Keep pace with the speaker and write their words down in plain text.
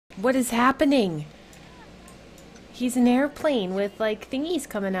What is happening? He's an airplane with like thingies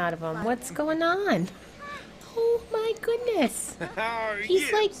coming out of him. What's going on? Oh my goodness.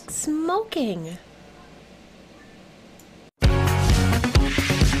 He's like smoking.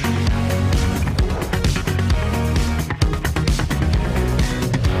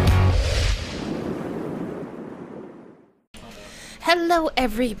 Hello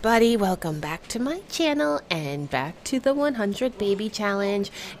everybody, welcome back to my channel and back to the 100 baby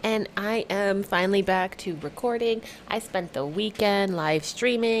challenge, and I am finally back to recording. I spent the weekend live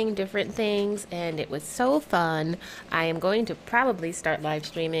streaming different things and it was so fun. I am going to probably start live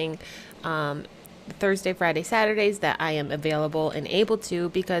streaming Thursday, Friday, Saturdays that I am available and able to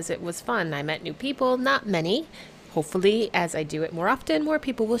because it was fun. I met new people, not many. Hopefully, as I do it more often, more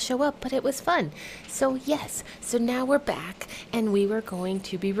people will show up, but it was fun. So yes, so now we're back, and we were going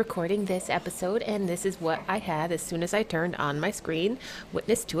to be recording this episode, and this is what I had as soon as I turned on my screen.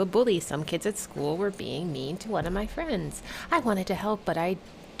 Witness to a bully. Some kids at school were being mean to one of my friends. I wanted to help, but I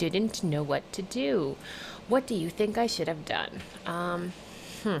didn't know what to do. What do you think I should have done?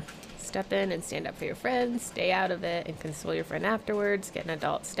 Step in and stand up for your friends, stay out of it, and console your friend afterwards. Get an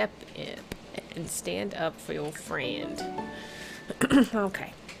adult, step in and stand up for your friend.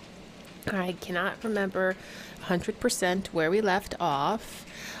 Okay. I cannot remember 100% where we left off.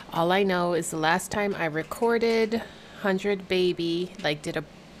 All I know is the last time I recorded 100 baby, like did a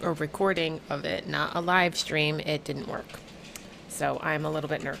recording of it, not a live stream, it didn't work. So I'm a little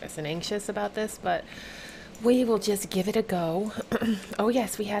bit nervous and anxious about this, but we will just give it a go. Oh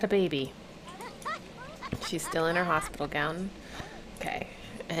yes, we had a baby. She's still in her hospital gown. Okay.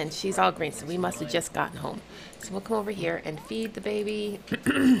 And she's all green, so we must have just gotten home. So we'll come over here and feed the baby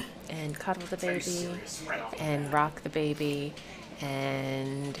and cuddle the baby and rock the baby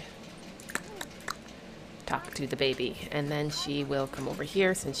and talk to the baby. And then she will come over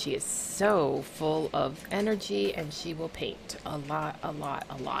here since she is so full of energy, and she will paint a lot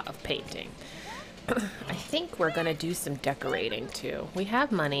of painting. I think we're gonna do some decorating too. We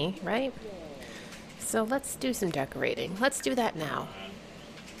have money, right? So let's do some decorating. Let's do that now.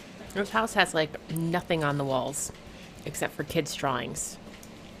 This house has like nothing on the walls except for kids' drawings,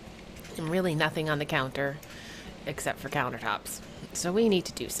 and really nothing on the counter except for countertops. So we need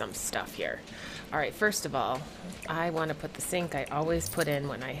to do some stuff here. All right, first of all, I want to put the sink I always put in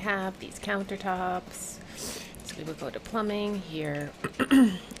when I have these countertops. So we will go to plumbing here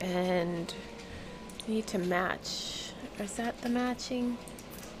and we need to match. Is that the matching?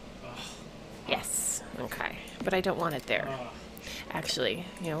 Yes. Okay. But I don't want it there. Actually,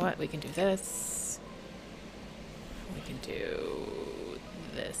 you know what? We can do this. We can do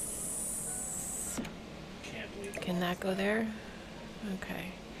this. Can that go there?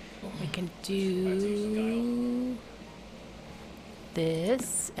 Okay. We can do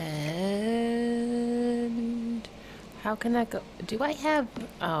this, and how can that go? Do I have...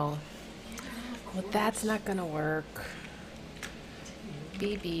 Oh. Well, that's not gonna work.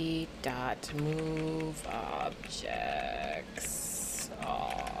 BB dot move objects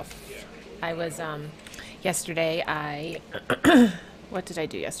off. I was yesterday what did I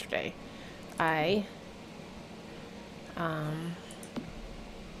do yesterday? I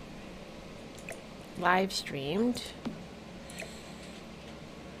live streamed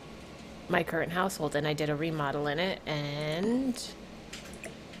my current household, and I did a remodel in it, and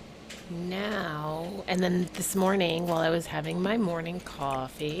now, and then this morning while I was having my morning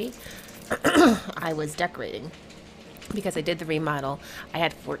coffee, I was decorating because I did the remodel. I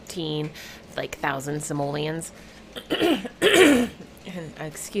had 14 like thousand simoleons and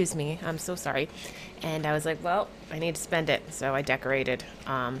excuse me, I'm so sorry, and I was like, well, I need to spend it, so I decorated.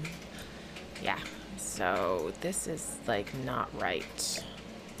 Yeah, so this is like not right.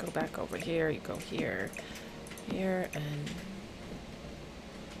 Go back over here, you go here, and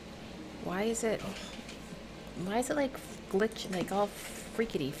why is it like glitch, like all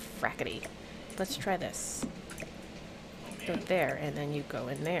freakity frackety? Let's try this. Go there, and then you go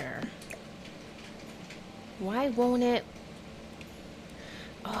in there. Why won't it?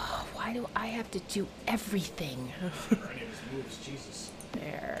 Oh, why do I have to do everything?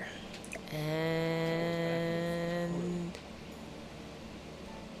 There. And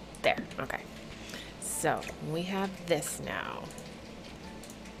there. Okay. So we have this now.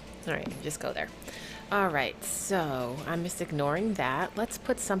 Alright, just go there. Alright, so I'm just ignoring that. Let's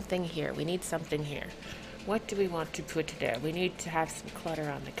put something here. We need something here. What do we want to put there? We need to have some clutter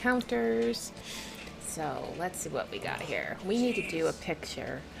on the counters. So let's see what we got here. We need to do a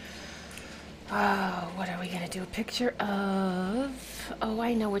picture. Oh, what are we going to do a picture of? Oh,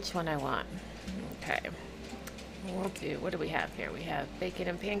 I know which one I want. Okay. We'll do, what do we have here? We have bacon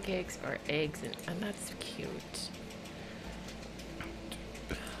and pancakes or eggs and that's cute.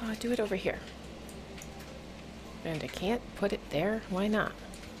 Do it over here. And I can't put it there? Why not?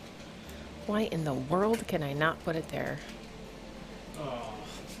 Why in the world can I not put it there? Oh.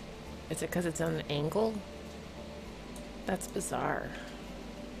 Is it because it's on an angle? That's bizarre.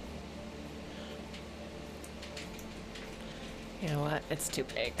 You know what? It's too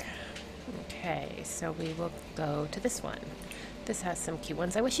big. Okay, so we will go to this one. This has some cute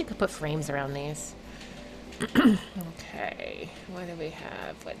ones. I wish you could put frames around these. Okay, what do we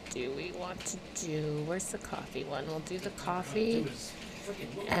have? What do we want to do? Where's the coffee one? We'll do the coffee.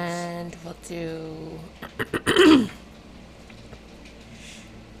 And we'll do...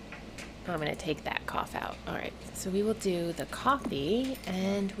 I'm going to take that cough out. All right, so we will do the coffee,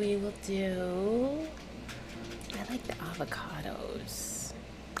 and we will do... I like the avocados.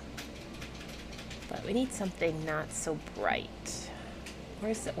 But we need something not so bright.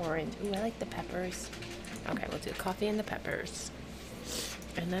 Where's the orange? Ooh, I like the peppers. Okay, we'll do coffee and the peppers.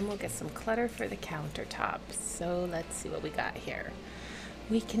 And then we'll get some clutter for the countertops. So let's see what we got here.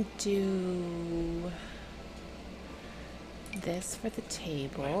 We can do this for the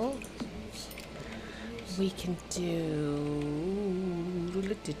table. We can do...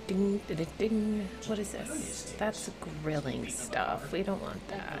 What is this? That's grilling stuff. We don't want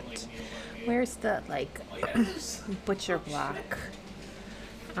that. Where's the, like, butcher block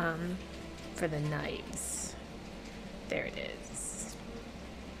for the knives? There it is.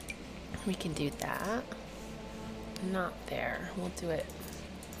 We can do that. Not there. We'll do it.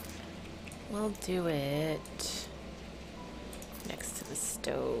 We'll do it next to the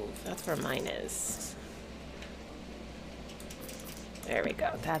stove. That's where mine is. There we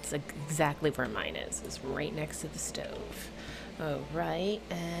go. That's exactly where mine is right next to the stove. All right,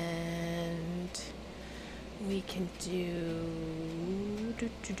 and we can do...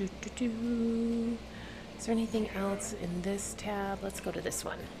 Is there anything else in this tab? Let's go to this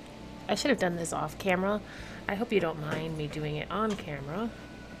one. I should have done this off camera. I hope you don't mind me doing it on camera.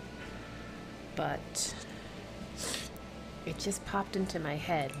 But it just popped into my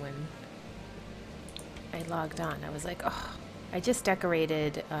head when I logged on. I was like, oh, I just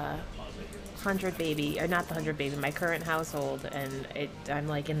decorated 100 baby, or not the 100 baby, my current household, and I'm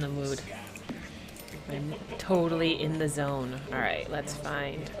like in the mood. I'm totally in the zone. All right, let's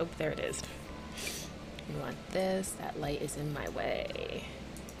find, oh, there it is. We want this, that light is in my way.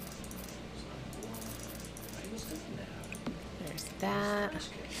 There's that.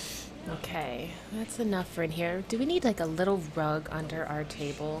 Okay, that's enough for in here. Do we need like a little rug under our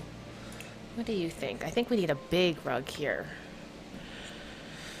table? What do you think? I think we need a big rug here.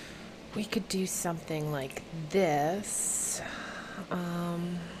 We could do something like this.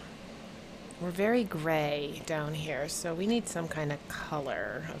 We're very gray down here, so we need some kind of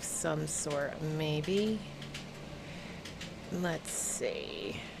color of some sort, maybe. Let's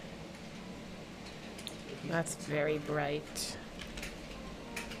see. That's very bright.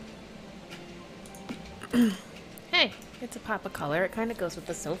 Hey, it's a pop of color. It kind of goes with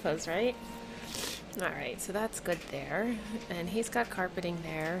the sofas, right? Alright, so that's good there. And he's got carpeting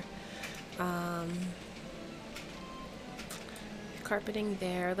there. Carpeting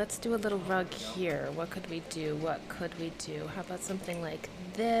there. Let's do a little rug here. What could we do? What could we do? How about something like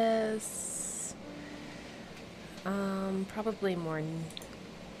this? Probably more...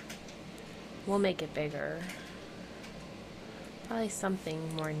 We'll make it bigger. Probably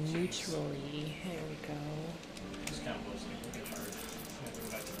something more neutrally. Here we go.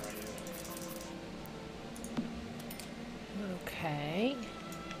 Okay.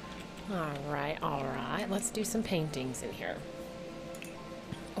 Alright. Let's do some paintings in here.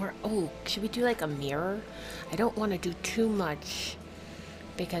 Or, oh, should we do like a mirror? I don't want to do too much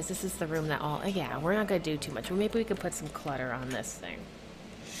because this is the room that all... Yeah, we're not going to do too much. Or maybe we can put some clutter on this thing.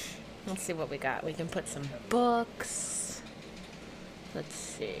 Let's see what we got. We can put some books. Let's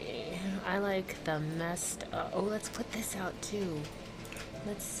see. I like the messed up... Oh, let's put this out too.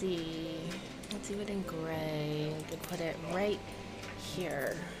 Let's see. Let's do it in gray. We can put it right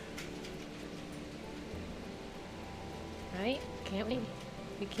here. Right? Can't we?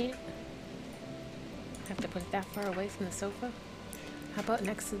 We can't? Have to put it that far away from the sofa? How about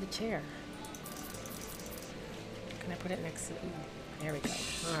next to the chair? Can I put it next to... Ooh, there we go.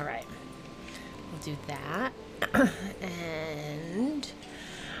 Alright. We'll do that. And...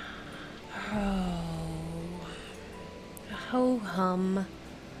 Ho-hum.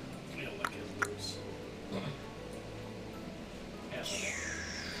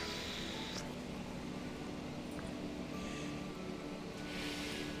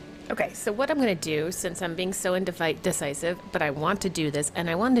 Okay, so what I'm going to do, since I'm being so indecisive, but I want to do this, and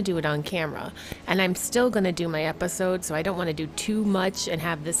I want to do it on camera, and I'm still going to do my episode, so I don't want to do too much and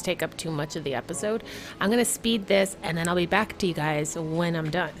have this take up too much of the episode. I'm going to speed this, and then I'll be back to you guys when I'm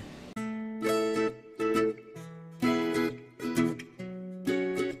done.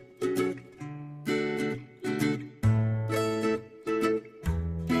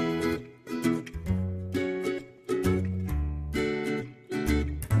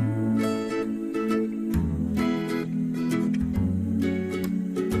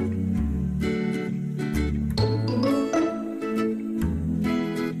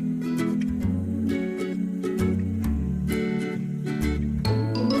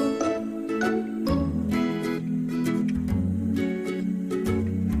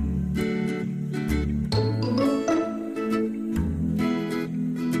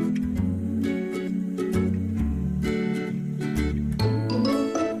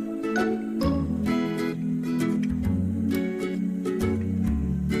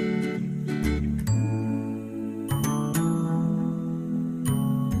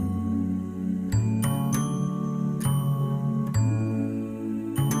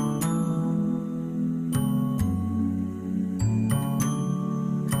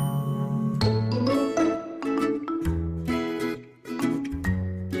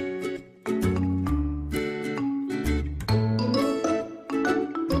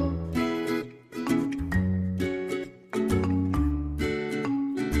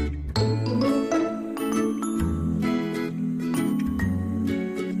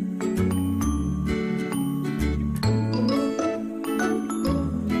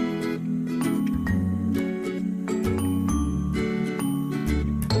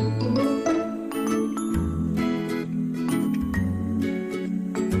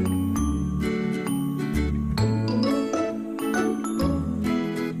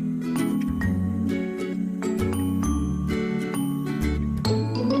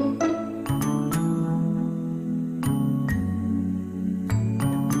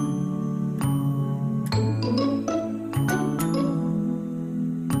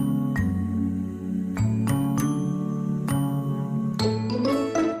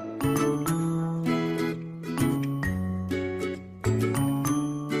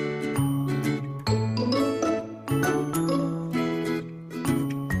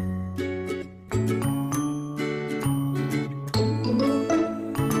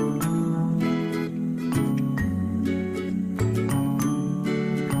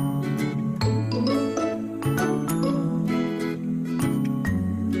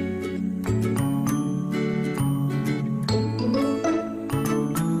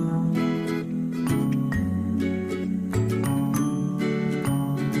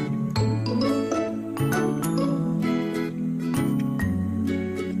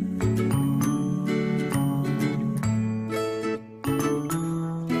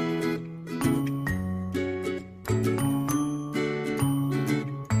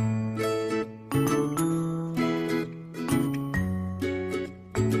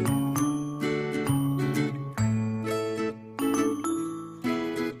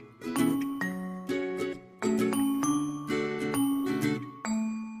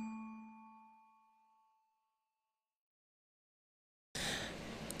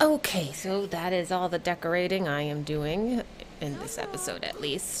 Okay, so that is all the decorating I am doing in this episode, at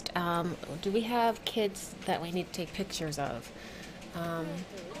least. Do we have kids that we need to take pictures of?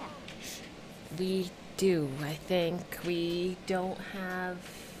 We do, I think. We don't have...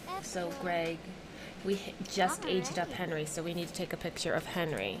 So, Greg, we just aged up Henry, so we need to take a picture of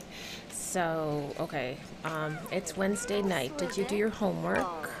Henry. So, okay, it's Wednesday night. Did you do your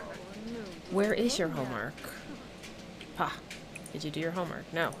homework? Where is your homework? Pa. Did you do your homework?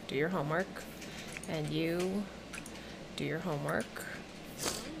 No. Do your homework. And you do your homework.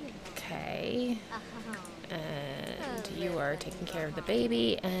 Okay. And you are taking care of the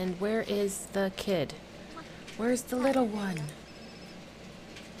baby. And where is the kid? Where's the little one?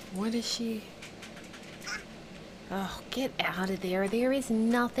 What is she? Oh, get out of there. There is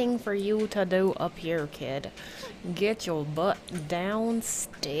nothing for you to do up here, kid. Get your butt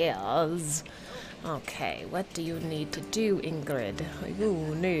downstairs. Okay, what do you need to do, Ingrid?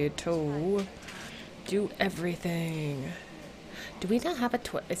 You need to do everything. Do we not have a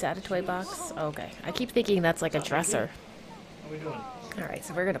toy? Is that a toy box? Okay, I keep thinking that's like a dresser. What are we doing? Alright,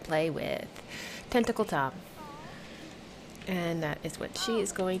 so we're going to play with Tentacle Tom. And that is what she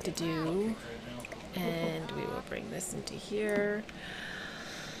is going to do. And we will bring this into here.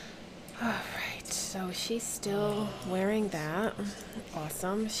 Alright, so she's still wearing that.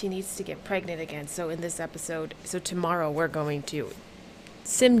 Awesome. She needs to get pregnant again. So in this episode, so tomorrow we're going to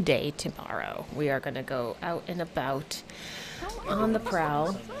sim day tomorrow. We are going to go out and about on the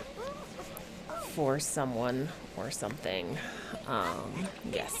prowl for someone or something.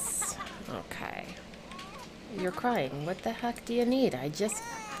 Yes. Okay. You're crying. What the heck do you need? I just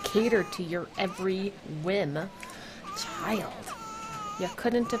catered to your every whim. Child. You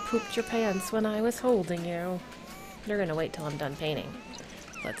couldn't have pooped your pants when I was holding you. You're gonna wait till I'm done painting.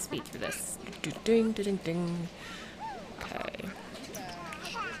 Let's speed through this. Ding, ding, ding. Okay.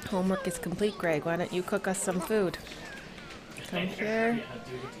 Homework is complete, Greg. Why don't you cook us some food? Come here,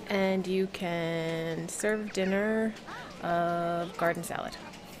 and you can serve dinner of garden salad.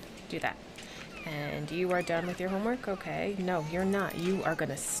 Do that. And you are done with your homework? Okay. No, you're not. You are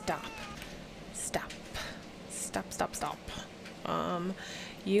gonna stop. Stop. Stop, stop, stop.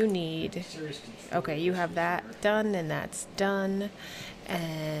 You need... Okay, you have that done, and that's done.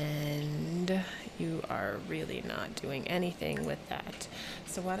 And you are really not doing anything with that.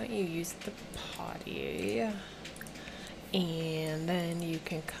 So why don't you use the potty? And then you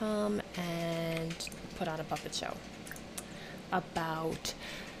can come and put on a puppet show about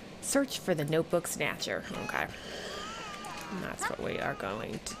search for the notebook snatcher. Okay. And that's what we are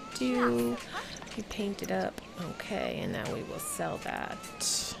going to do. You paint it up. Okay, and now we will sell that.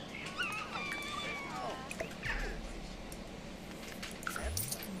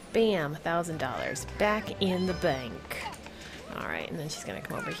 Bam, $1,000 back in the bank. All right, and then she's gonna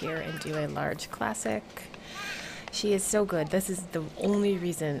come over here and do a large classic. She is so good. This is the only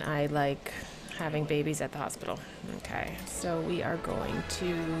reason I like having babies at the hospital. Okay, so we are going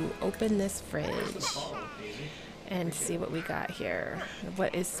to open this fridge and see what we got here.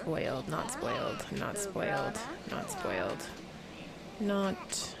 What is spoiled? Not spoiled. Not spoiled. Not spoiled.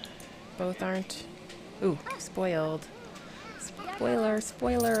 Not. Both aren't. Ooh, spoiled. Spoiler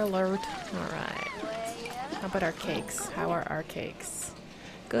alert. Alright. How about our cakes? How are our cakes?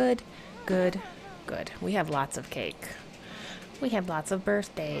 Good, good, good. We have lots of cake. We have lots of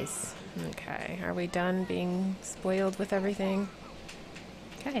birthdays. Okay, are we done being spoiled with everything?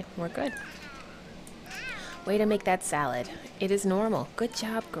 Okay, we're good. Way to make that salad. It is normal. Good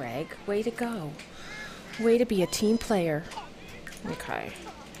job, Greg. Way to go. Way to be a team player. Okay.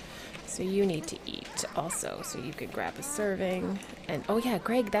 So you need to eat also, so you could grab a serving. And oh yeah,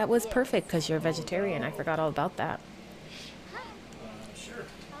 Greg, that was perfect because you're a vegetarian. I forgot all about that. Sure.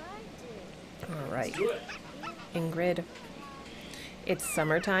 All right. Ingrid, it's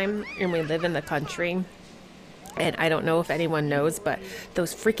summertime and we live in the country. And I don't know if anyone knows, but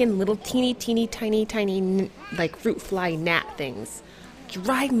those freaking little teeny tiny like fruit fly gnat things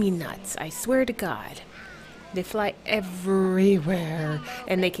drive me nuts. I swear to God. They fly everywhere,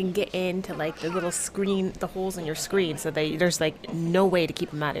 and they can get into like the little screen, the holes in your screen, so there's like no way to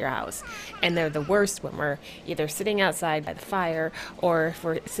keep them out of your house. And they're the worst when we're either sitting outside by the fire, or if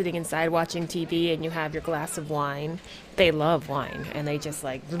we're sitting inside watching TV and you have your glass of wine. They love wine, and they just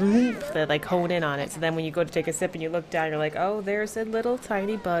like, they like hone in on it. So then when you go to take a sip and you look down, you're like, oh, there's a little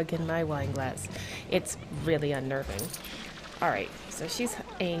tiny bug in my wine glass. It's really unnerving. All right, so she's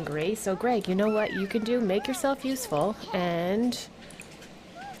angry. So Greg, you know what you can do? Make yourself useful and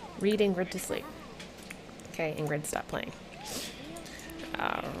read Ingrid to sleep. Okay, Ingrid, stop playing.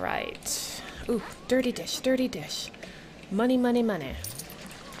 All right. Ooh, dirty dish, dirty dish. Money, money, money.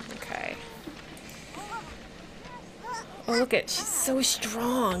 Okay. Oh, look at, she's so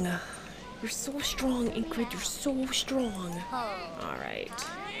strong. You're so strong, Ingrid, you're so strong. All right.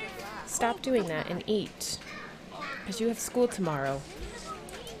 Stop doing that and eat. Because you have school tomorrow.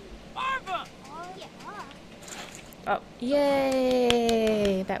 Oh,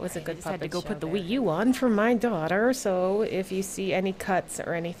 yay! That was a good puppet. I had to go put the Wii U on for my daughter, so if you see any cuts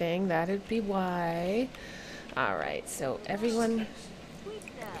or anything, that'd be why. Alright, so everyone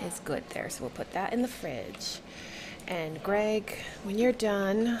is good there, so we'll put that in the fridge. And Greg, when you're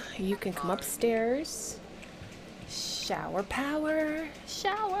done, you can come upstairs. Shower power!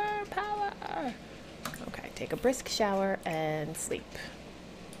 Shower power! Okay, take a brisk shower and sleep.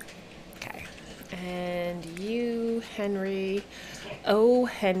 Okay. And you, Henry, oh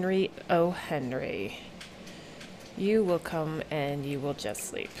Henry, oh Henry, you will come and you will just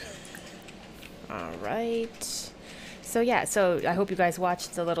sleep. All right. So yeah, so I hope you guys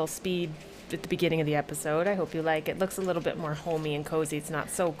watched the little speed at the beginning of the episode. I hope you like it. It looks a little bit more homey and cozy. It's not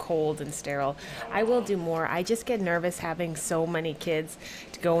so cold and sterile. I will do more. I just get nervous having so many kids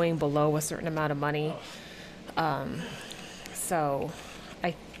going below a certain amount of money. So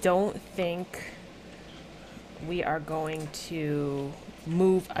I don't think we are going to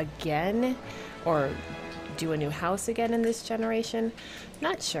move again or do a new house again in this generation.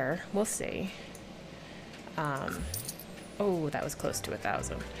 Not sure. We'll see. Oh, that was close to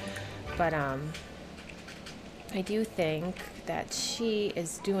 1,000. But I do think that she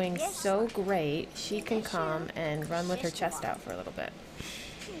is doing so great. She can come and run with her chest out for a little bit.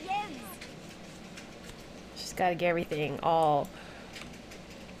 She's got to get everything all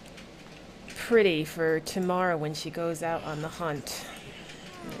pretty for tomorrow when she goes out on the hunt.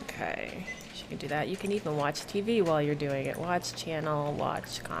 Okay, she can do that. You can even watch TV while you're doing it. Watch channel,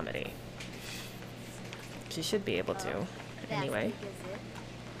 watch comedy. She should be able to, anyway.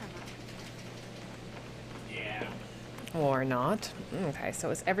 Yeah. Or not. Okay,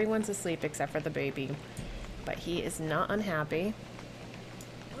 so everyone's asleep except for the baby. But he is not unhappy.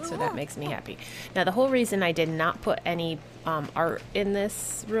 So that makes me happy. Now, the whole reason I did not put any art in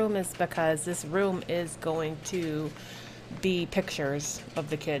this room is because this room is going to be pictures of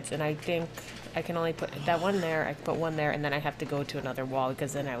the kids. And I think I can only put that one there. I can put one there, and then I have to go to another wall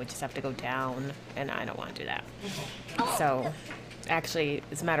because then I would just have to go down, and I don't want to do that. So, actually,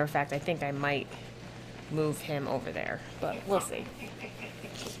 as a matter of fact, I think I might move him over there, but we'll see.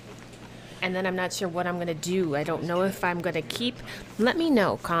 And then I'm not sure what I'm going to do. I don't know if I'm going to keep... Let me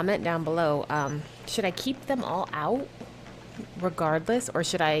know. Comment down below. Should I keep them all out regardless, or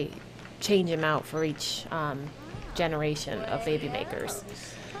should I change them out for each generation of baby makers?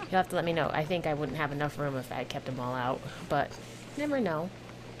 You'll have to let me know. I think I wouldn't have enough room if I kept them all out, but never know.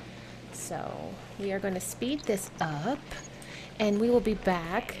 So we are going to speed this up, and we will be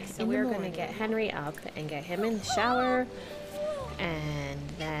back. So we're going to get Henry up and get him in the shower, and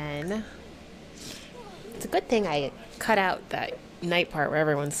then... It's a good thing I cut out that night part where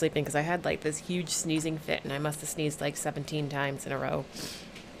everyone's sleeping, because I had like this huge sneezing fit and I must have sneezed like 17 times in a row.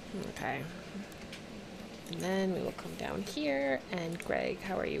 Okay. And then we will come down here, and Greg,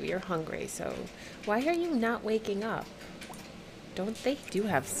 how are you? You're hungry, so why are you not waking up? They do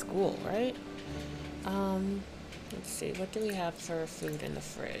have school, right? Let's see, what do we have for food in the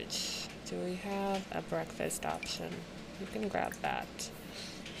fridge? Do we have a breakfast option? You can grab that.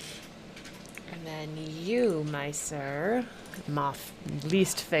 And then you, my sir, my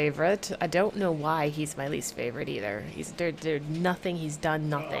least favorite. I don't know why he's my least favorite either. There's nothing, he's done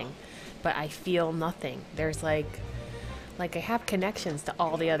nothing. But I feel nothing. There's like I have connections to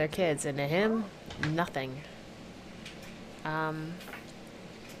all the other kids, and to him, nothing. I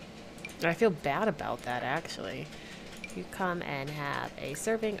feel bad about that, actually. You come and have a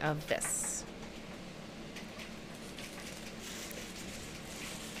serving of this.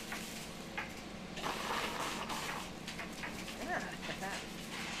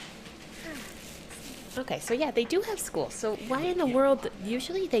 Okay, so yeah, they do have school. So why in the world,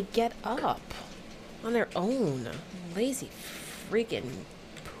 usually they get up on their own. Lazy freaking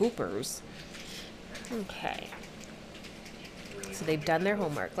poopers. Okay. So they've done their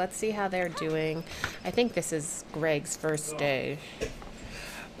homework. Let's see how they're doing. I think this is Greg's first day.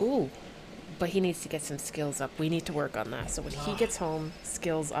 Ooh, but he needs to get some skills up. We need to work on that. So when he gets home,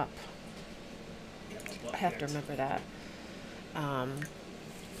 skills up. I have to remember that.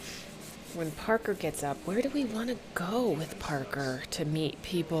 When Parker gets up, where do we want to go with Parker to meet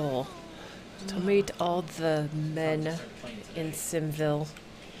people? To meet all the men in Simville.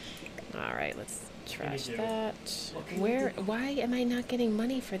 Alright, let's trash that. Why am I not getting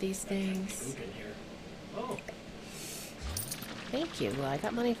money for these things? Thank you. Well, I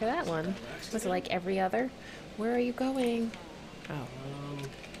got money for that one. Was it like every other? Where are you going? Oh.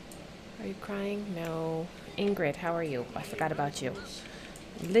 Are you crying? No. Ingrid, how are you? I forgot about you.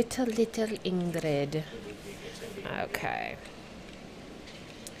 Little Ingrid. Okay.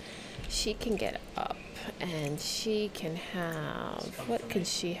 She can get up, and she can have... What can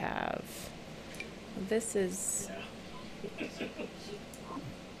she have? This is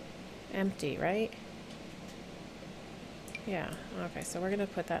empty, right? Yeah. Okay, so we're going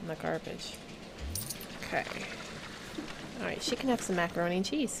to put that in the garbage. Okay. Alright, she can have some macaroni and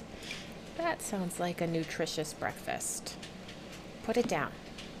cheese. That sounds like a nutritious breakfast. Put it down.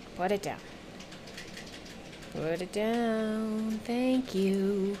 Put it down. Put it down. Thank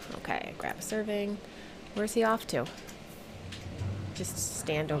you. Okay, grab a serving. Where's he off to? Just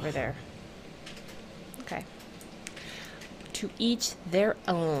stand over there. Okay. To each their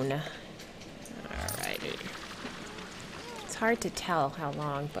own. Alrighty. It's hard to tell how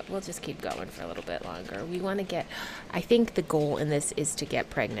long, but we'll just keep going for a little bit longer. We want to get... I think the goal in this is to get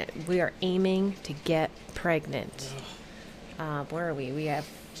pregnant. We are aiming to get pregnant. Where are we? We have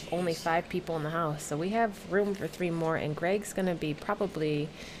only 5 people in the house, so we have room for 3 more, and Greg's gonna be probably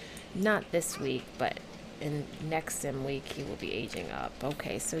not this week, but in next sim week he will be aging up.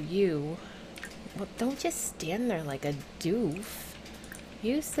 Okay, so you, well, don't just stand there like a doof.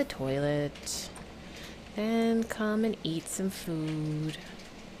 Use the toilet. and come and eat some food.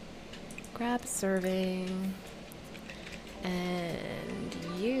 Grab a serving. And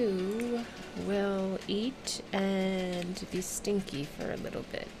you will eat and be stinky for a little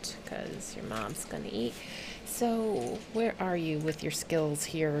bit because your mom's gonna eat. So, where are you with your skills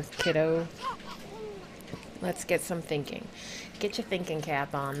here, kiddo? Let's get some thinking. Get your thinking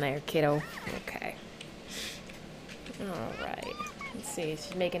cap on there, kiddo. Okay. Alright. Let's see.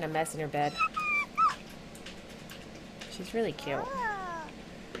 She's making a mess in her bed. She's really cute.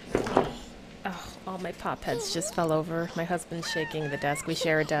 Oh, all my pop heads just fell over. My husband's shaking the desk. We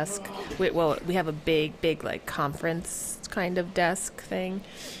share a desk. We have a big, like, conference kind of desk thing.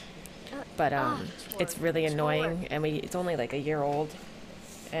 But, it's really annoying, and it's only like a year old.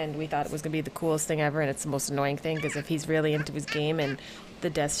 And we thought it was going to be the coolest thing ever, and it's the most annoying thing, because if he's really into his game and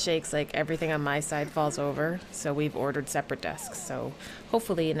the desk shakes, like, everything on my side falls over. So we've ordered separate desks. So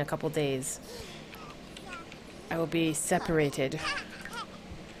hopefully in a couple days, I will be separated.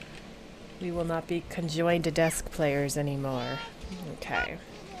 We will not be conjoined desk players anymore. Okay.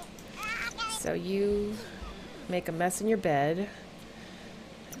 So you make a mess in your bed.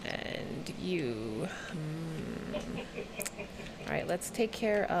 And you... Alright, let's take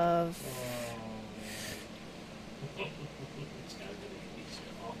care of...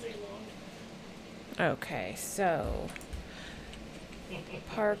 Okay, so...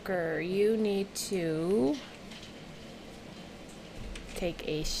 Parker, you need to... take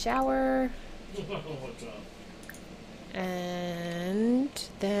a shower, and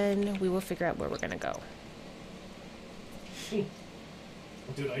then we will figure out where we're gonna go.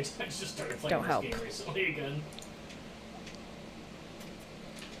 Dude, I just started playing Don't this help. game recently again.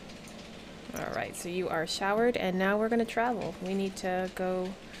 Alright, so you are showered, and now we're gonna travel. We need to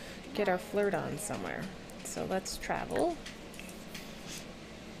go get our flirt on somewhere. So let's travel.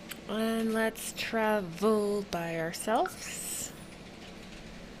 And let's travel by ourselves.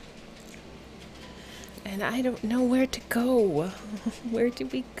 And I don't know where to go. Where do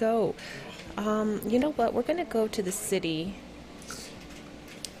we go? You know what? We're gonna go to the city.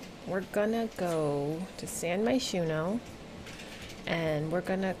 We're gonna go to San Myshuno. And we're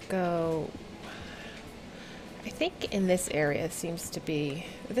gonna go... I think in this area seems to be...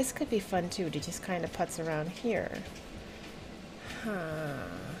 This could be fun too, to just kind of putz around here.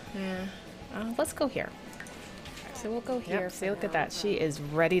 Yeah. Let's go here. So we'll go here. Yep, see, look at that. She is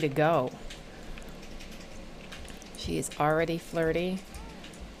ready to go. She is already flirty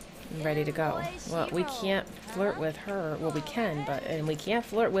and ready to go. Well, we can't flirt with her. Well, we can, and we can't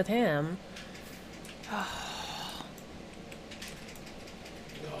flirt with him.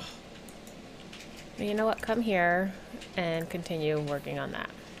 You know what? Come here and continue working on that.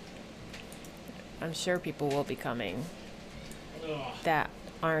 I'm sure people will be coming that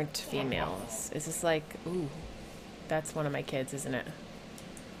aren't females. Is this like, ooh, that's one of my kids, isn't it?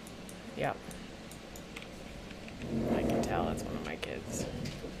 Yep. I can tell that's one of my kids.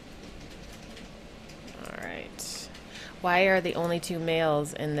 Alright. Why are the only two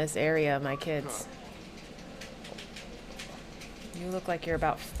males in this area my kids? You look like you're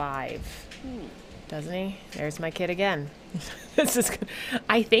about 5. Doesn't he? There's my kid again. This is good.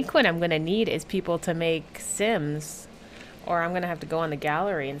 I think what I'm going to need is people to make Sims. Or I'm going to have to go on the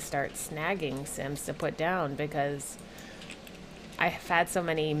gallery and start snagging Sims to put down, because I've had so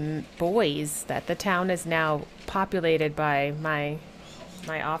many boys that the town is now populated by my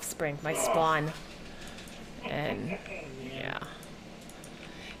offspring, my spawn. And yeah.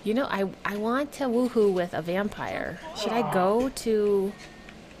 You know, I want to woohoo with a vampire. Should I go to...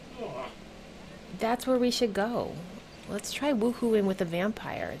 That's where we should go. Let's try woohooing with a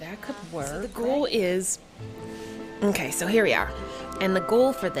vampire. That could work. So the goal is... Okay, so here we are. And the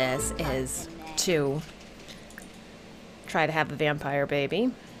goal for this is to try to have a vampire baby.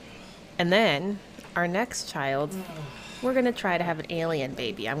 And then our next child, we're going to try to have an alien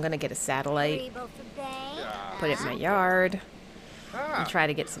baby. I'm going to get a satellite, put it in my yard, and try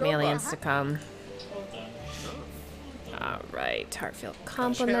to get some aliens to come. Alright, heartfelt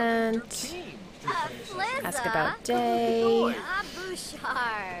compliment. Ask about day.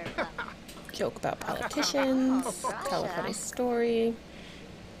 Joke about politicians. Tell a funny story.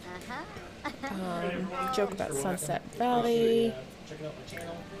 Joke about Sunset Valley.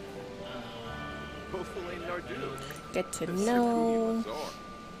 Get to know.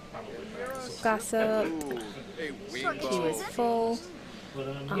 Gossip. Queue is full.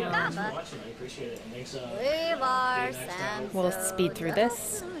 We'll speed through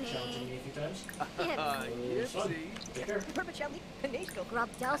this.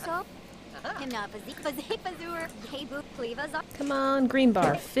 Come on, green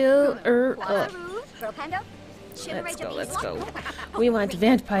bar, fill her up. Let's go, let's go. We want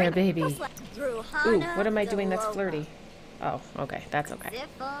vampire baby. Ooh, what am I doing that's flirty? Oh, okay, that's okay.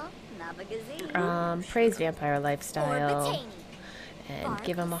 Praise vampire lifestyle. And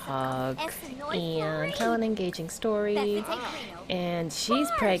give him a hug. And tell an engaging story. And she's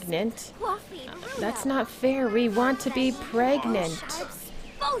pregnant. That's not fair. We want to be pregnant.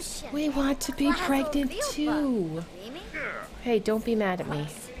 We want to be pregnant too. Hey, don't be mad at me.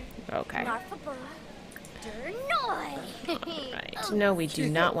 Okay. Alright. No, we do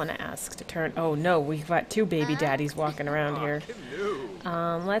not want to ask to turn. Oh no, we've got two baby daddies walking around here.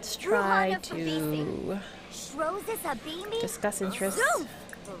 Let's try to discuss interests.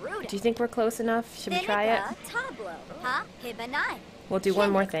 Do you think we're close enough? Should we try it? We'll do one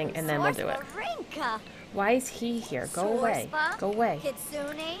more thing and then we'll do it. Why is he here? Go away. Go away.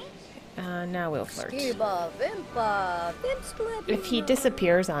 Now we'll flirt. If he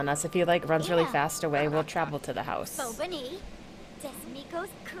disappears on us, if he like runs really fast away, we'll travel to the house.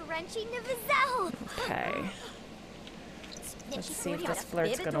 Okay. Let's see if this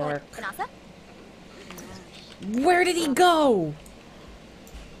flirt's gonna work. Where did he go?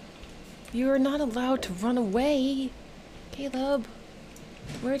 You are not allowed to run away. Caleb,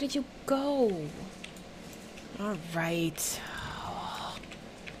 where did you go? Alright.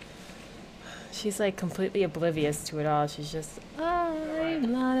 She's like completely oblivious to it all. She's just, Alright,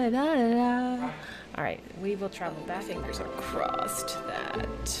 we will travel back. Fingers are crossed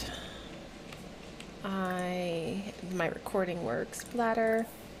that my recording works. Bladder.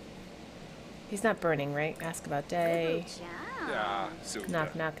 He's not burning, right? Ask about day.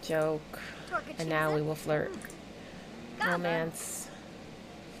 Knock knock joke. And now we will flirt. Romance.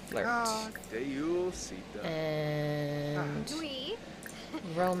 Flirt. And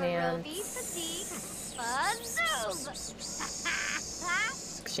romance.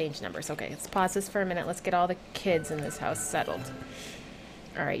 Exchange numbers. Okay, let's pause this for a minute. Let's get all the kids in this house settled.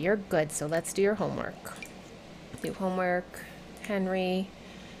 Alright, you're good, so let's do your homework. Do homework. Henry,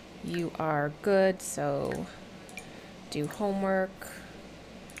 you are good, so do homework.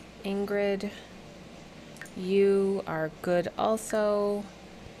 Ingrid, you are good also.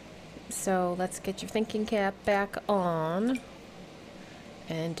 So let's get your thinking cap back on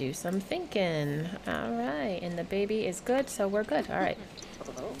and do some thinking. Alright, and the baby is good, so we're good. Alright.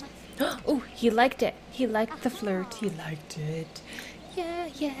 Oh, he liked it. He liked the flirt. He liked it. Yeah,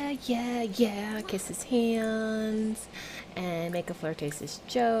 yeah, yeah, yeah. Kiss his hands and make a flirtatious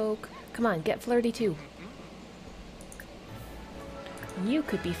joke. Come on, get flirty too. You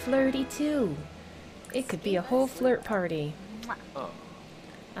could be flirty too. It could be a whole flirt party.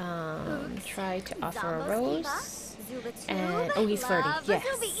 Try to offer a rose. And oh, he's flirty.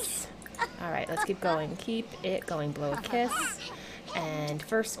 Yes. All right, let's keep going. Keep it going. Blow a kiss. And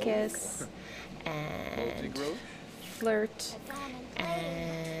first kiss. And flirt.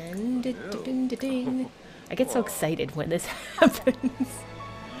 And ding. I get so excited when this happens.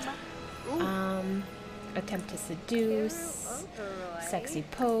 Attempt to seduce. Sexy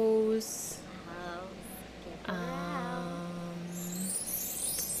pose.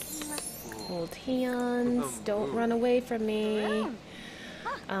 Hold hands. Don't run away from me.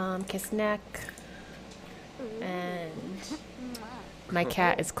 Kiss neck. And my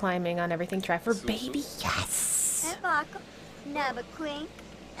cat is climbing on everything. Try for baby. Yes.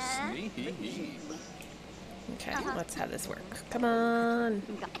 Okay, let's have this work. Come on.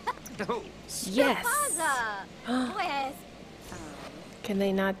 Yes. Can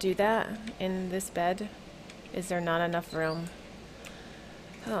they not do that in this bed? Is there not enough room?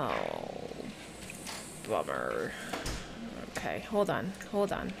 Oh, bummer. Okay, hold on,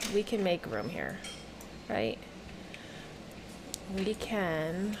 hold on. We can make room here, right? We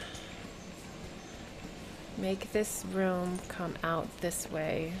can make this room come out this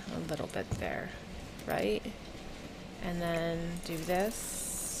way a little bit there, right? And then do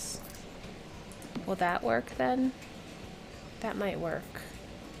this. Will that work then? That might work.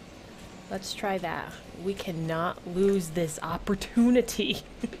 Let's try that. We cannot lose this opportunity.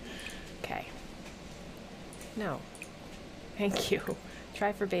 Okay. No. Thank you.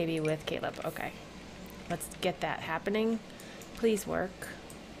 Try for baby with Caleb. Okay. Let's get that happening. Please work.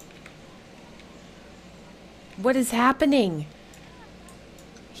 What is happening?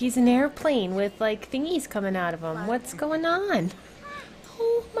 He's an airplane with like thingies coming out of him. What's going on?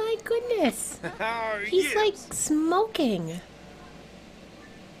 Oh my goodness. He's like smoking.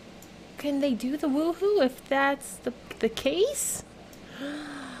 Can they do the woohoo if that's the case?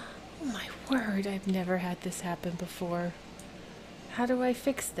 Oh my word, I've never had this happen before. How do I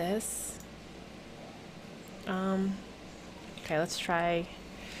fix this? Okay, let's try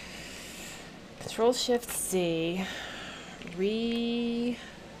Control Shift C. Reset.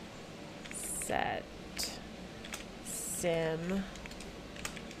 Sim.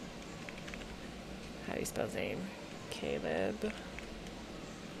 How do you spell his name? Caleb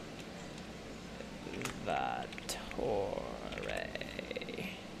Vatore.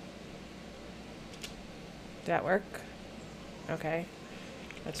 Did that work? Okay.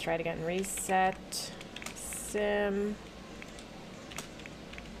 Let's try it again. Reset. Sim.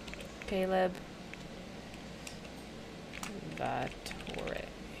 Caleb Vatore.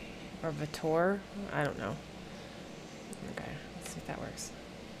 Or Vatore? I don't know. Okay, let's see if that works.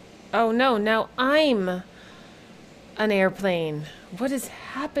 Oh no, now I'm an airplane. What is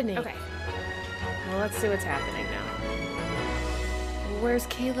happening? Okay. Well, let's see what's happening now. Where's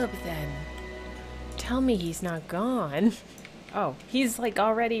Caleb then? Tell me he's not gone. Oh, he's like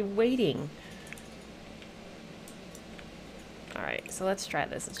already waiting. Alright, so let's try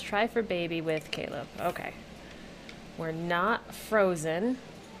this. Let's try for baby with Caleb. Okay. We're not frozen.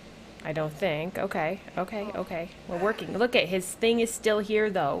 I don't think. Okay, okay, okay. We're working. Look at his thing is still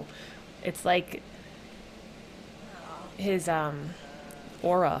here though. It's like his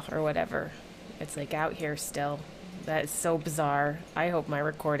aura or whatever. It's like out here still. That is so bizarre. I hope my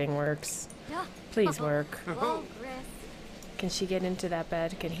recording works. Please work. Can she get into that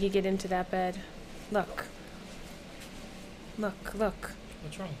bed? Can he get into that bed? Look. Look, look.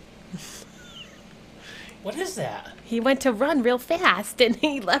 What's wrong? What is that? He went to run real fast and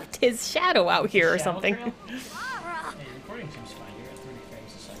he left his shadow out here or Shadow something. trail? Hey, your recording seems fine. You're at 30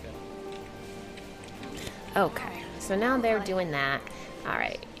 frames a second. Okay, so now they're doing that.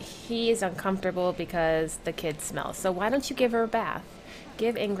 Alright, he is uncomfortable because the kid smells. So why don't you give her a bath?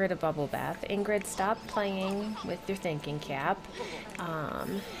 Give Ingrid a bubble bath. Ingrid, stop playing with your thinking cap.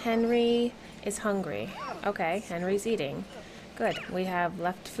 Henry is hungry. Okay, Henry's eating. Good. We have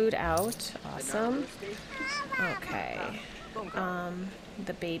left food out. Awesome. Okay.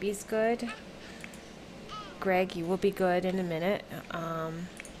 The baby's good. Greg, you will be good in a minute.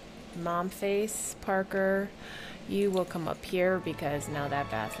 Mom face, Parker, you will come up here because now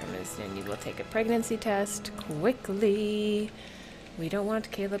that bathroom is in. You will take a pregnancy test quickly. We don't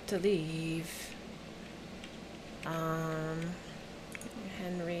want Caleb to leave.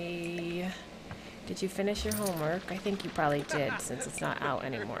 Henry, did you finish your homework? I think you probably did since it's not out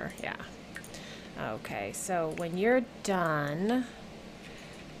anymore. Yeah. Okay, so when you're done,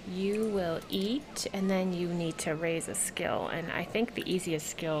 you will eat and then you need to raise a skill. And I think the easiest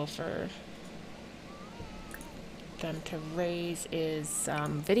skill for them to raise is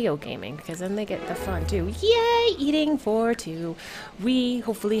video gaming, because then they get the fun too. Yay! Eating for two. We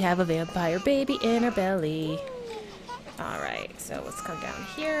hopefully have a vampire baby in our belly. Alright, so let's come down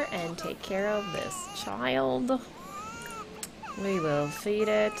here and take care of this child. We will feed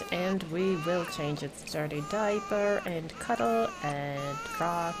it and we will change its dirty diaper and cuddle and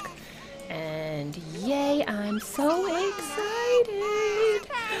rock. And yay, I'm so excited!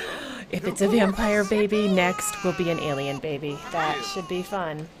 If it's a vampire baby, next will be an alien baby. That should be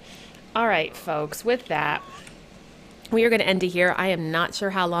fun. Alright, folks, with that, we are going to end it here. I am not sure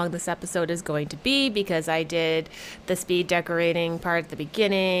how long this episode is going to be because I did the speed decorating part at the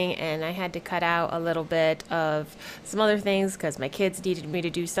beginning and I had to cut out a little bit of some other things because my kids needed me to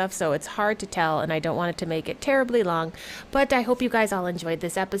do stuff, so it's hard to tell and I don't want it to make it terribly long. But I hope you guys all enjoyed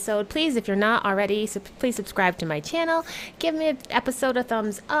this episode. Please, if you're not already, please subscribe to my channel. Give me an episode a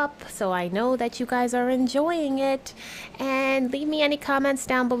thumbs up so I know that you guys are enjoying it. And leave me any comments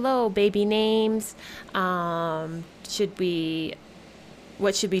down below. Baby names, what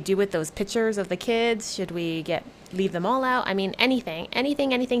should we do with those pictures of the kids? Should we leave them all out? I mean, anything,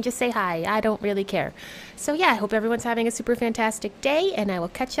 just say hi. I don't really care. So yeah, I hope everyone's having a super fantastic day and I will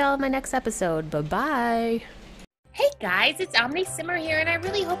catch y'all in my next episode. Bye-bye. Hey guys, it's Omni Simmer here and I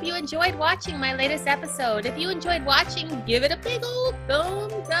really hope you enjoyed watching my latest episode. If you enjoyed watching, give it a big old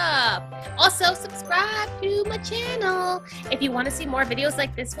thumbs up. Also, subscribe to my channel. If you want to see more videos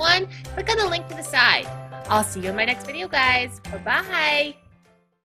like this one, click on the link to the side. I'll see you in my next video, guys. Bye-bye.